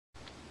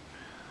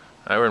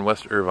We're in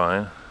West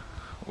Irvine,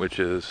 which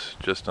is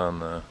just on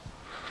the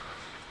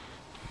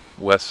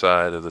west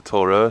side of the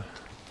toll road,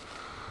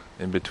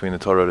 in between the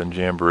toll road and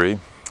Jamboree.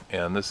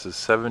 And this is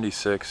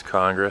 76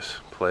 Congress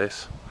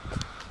Place.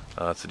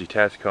 It's a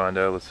detached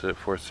condo listed at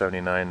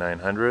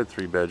 $479,900,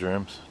 3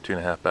 bedrooms,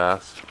 2.5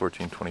 baths,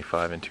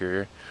 $1,425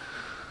 interior.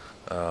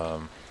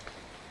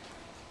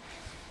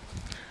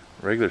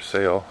 Regular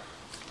sale.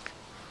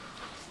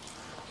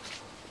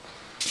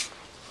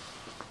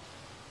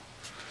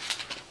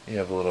 You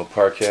have a little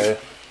parquet,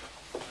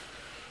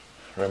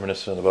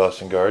 reminiscent of the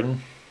Boston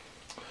Garden.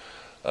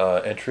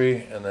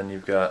 Entry, and then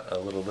you've got a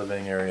little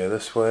living area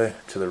this way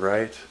to the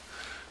right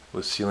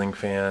with ceiling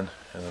fan,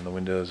 and then the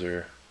windows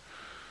are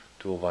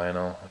dual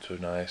vinyl, which are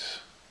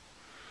nice.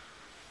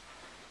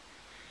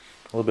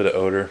 A little bit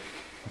of odor.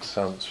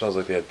 Smells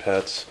like they had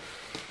pets,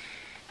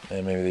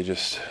 and maybe they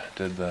just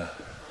did the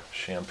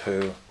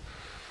shampoo.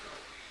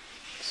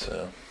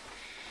 So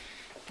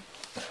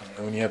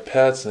when you have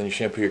pets, and then you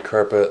shampoo your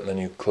carpet, and then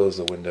you close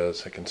the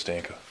windows, it can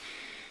stink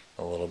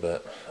a little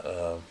bit.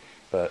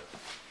 But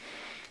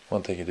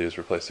one thing you do is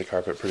replace the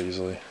carpet pretty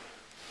easily.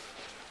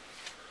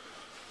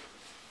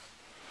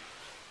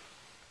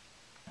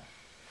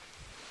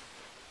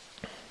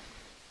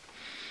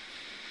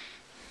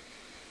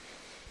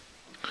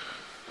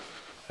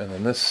 And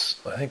then this,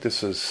 I think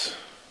this is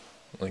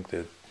like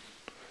the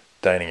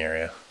dining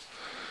area.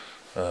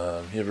 You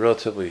have a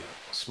relatively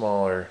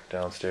smaller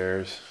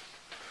downstairs,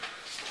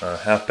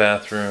 half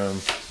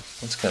bathroom.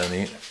 That's kind of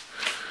neat.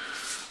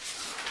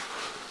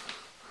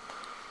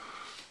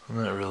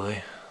 Not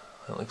really.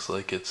 It looks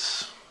like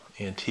it's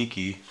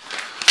antique-y,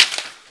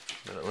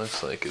 but it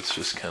looks like it's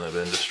just kind of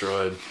been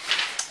destroyed.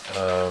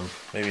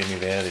 Maybe a new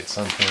vanity at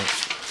some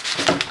point.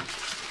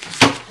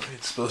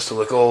 It's supposed to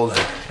look old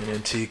and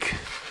antique.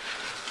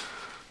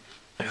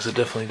 I guess it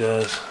definitely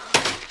does.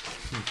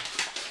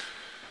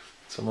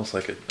 It's almost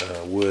like a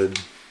wood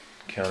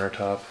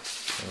countertop,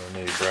 or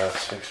maybe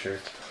brass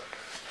fixture.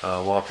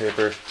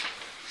 Wallpaper.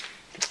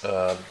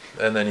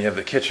 And then you have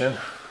the kitchen.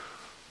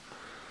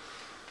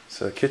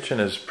 So the kitchen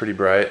is pretty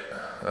bright.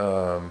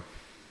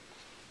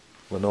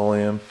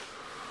 Linoleum.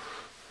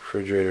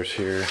 Refrigerators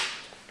here.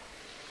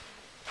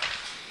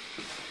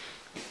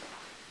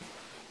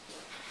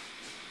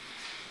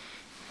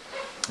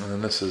 And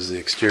then this is the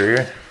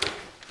exterior.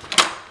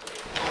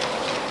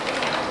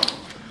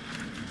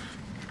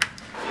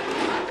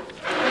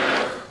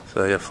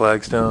 So you have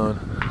flagstone,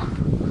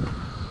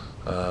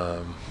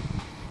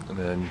 and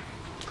then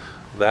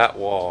that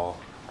wall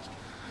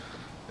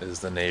is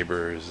the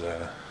neighbor's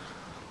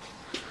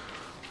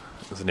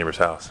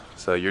house.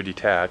 So you're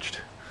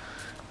detached,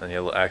 and you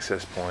have a little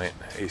access point.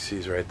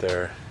 AC's right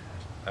there.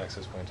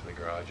 Access point to the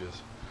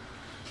garages.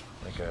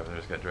 Like over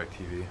there's got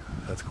DirecTV.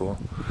 That's cool.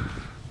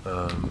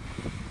 And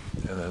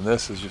then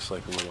this is just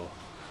like a little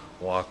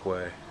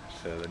walkway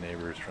to the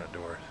neighbor's front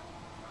door.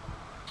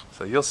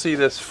 So you'll see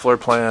this floor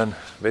plan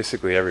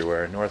basically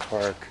everywhere. North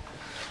Park,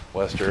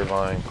 West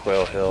Irvine,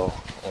 Quail Hill,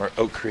 or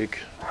Oak Creek,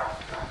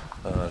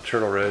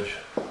 Turtle Ridge.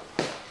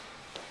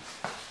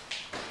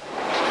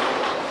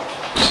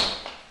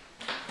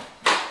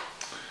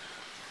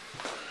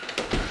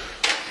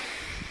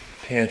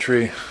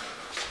 Pantry.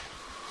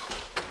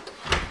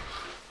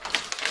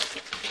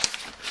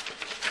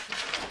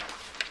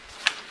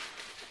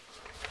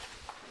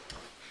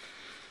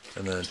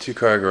 And then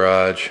 2-car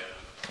garage,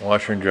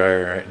 washer and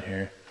dryer right in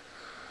here.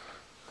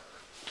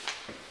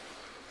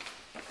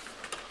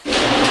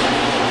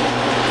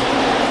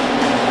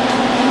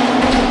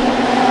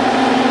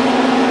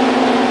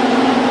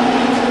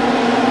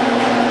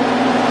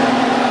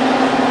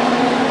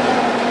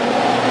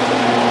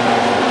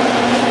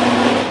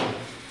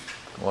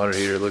 Water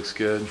heater looks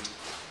good.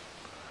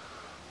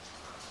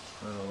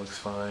 That looks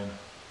fine.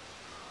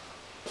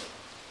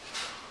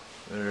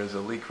 There is a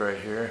leak right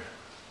here.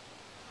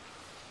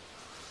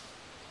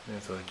 You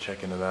have to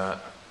check into that.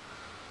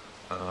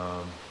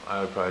 I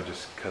would probably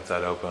just cut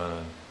that open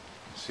and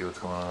see what's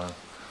going on.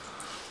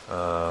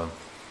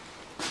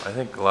 I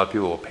think a lot of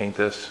people will paint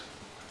this.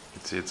 You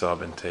can see it's all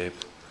been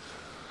taped.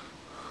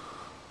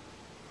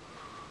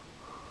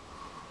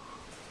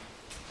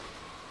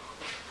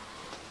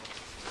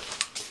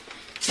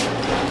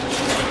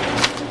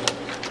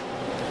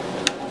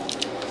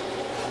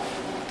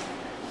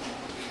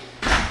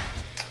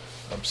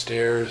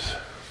 Upstairs.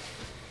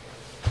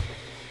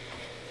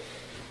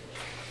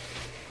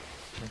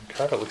 The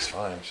carpet looks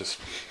fine, it's just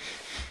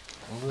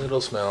a little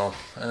smell.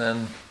 And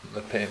then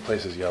the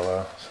place is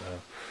yellow, so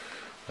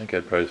I think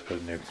I'd probably just put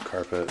a new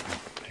carpet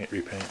and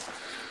repaint.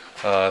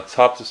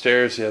 Top of the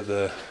stairs, you have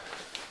the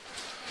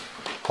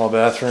hall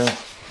bathroom.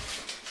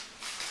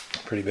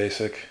 Pretty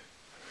basic.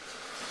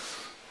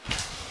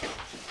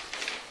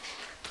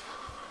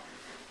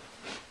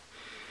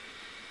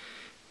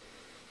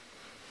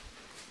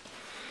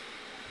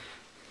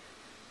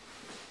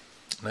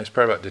 Nice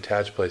part about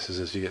detached places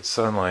is you get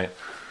sunlight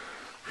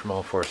from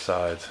all 4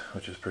 sides,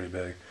 which is pretty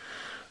big.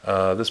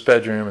 This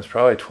bedroom is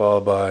probably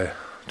 12 by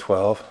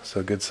 12,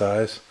 so good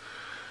size.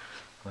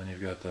 And then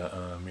you've got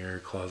the mirror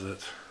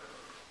closet.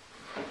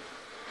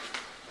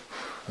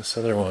 This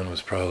other one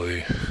was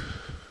probably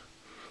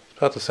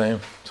about the same,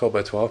 12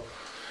 by 12.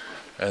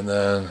 And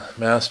then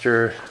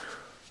master,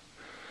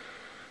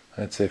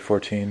 I'd say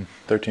 13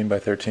 by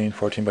 13,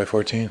 14 by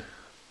 14.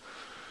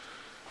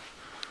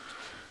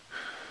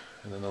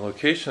 And then the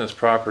location of this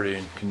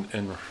property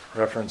in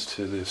reference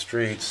to the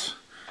streets,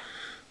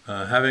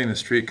 having the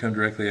street come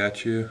directly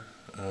at you,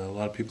 a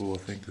lot of people will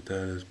think that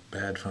that is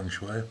bad feng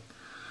shui.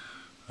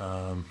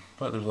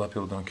 But there's a lot of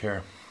people who don't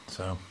care.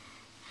 So,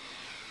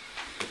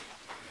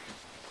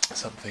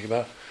 something to think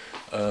about.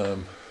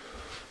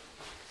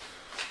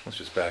 Let's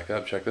just back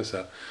up, check this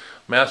out.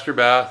 Master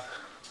bath.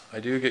 I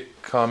do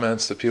get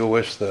comments that people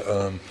wish that,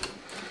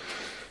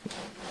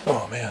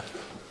 oh man.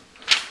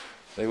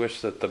 They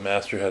wish that the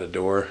master had a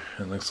door,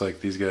 and it looks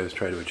like these guys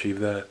try to achieve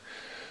that.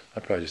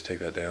 I'd probably just take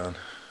that down.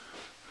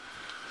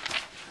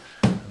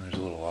 And there's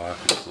a little lock,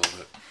 which is a little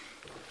bit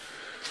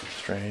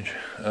strange.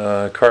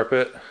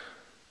 Carpet.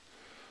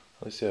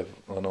 At least you have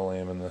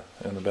linoleum in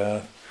the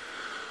bath.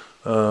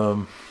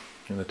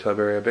 In the tub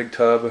area, big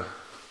tub.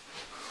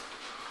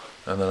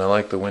 And then I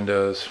like the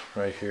windows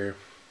right here.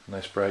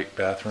 Nice bright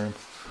bathroom.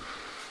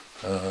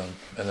 And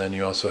then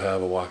you also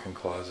have a walk-in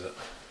closet.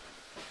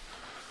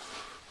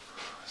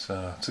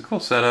 So it's a cool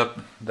setup.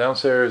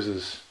 Downstairs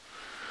is,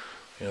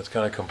 it's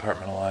kind of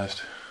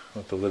compartmentalized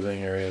with the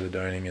living area, the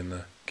dining, and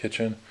the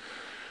kitchen,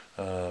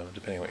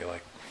 depending on what you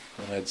like.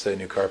 And I'd say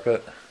new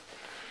carpet,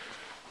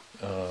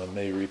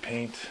 maybe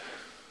repaint,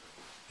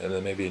 and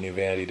then maybe a new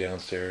vanity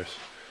downstairs.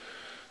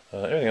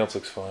 Everything else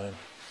looks fine.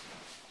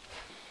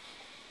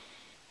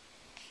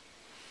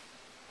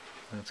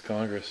 That's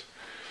Congress.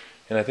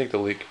 And I think the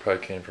leak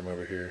probably came from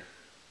over here,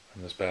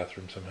 in this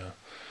bathroom somehow.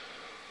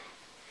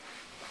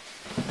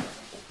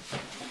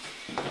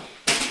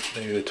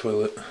 Maybe the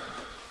toilet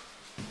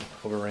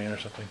overran or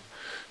something.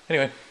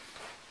 Anyway,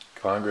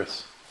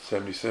 Congress,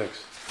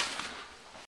 76.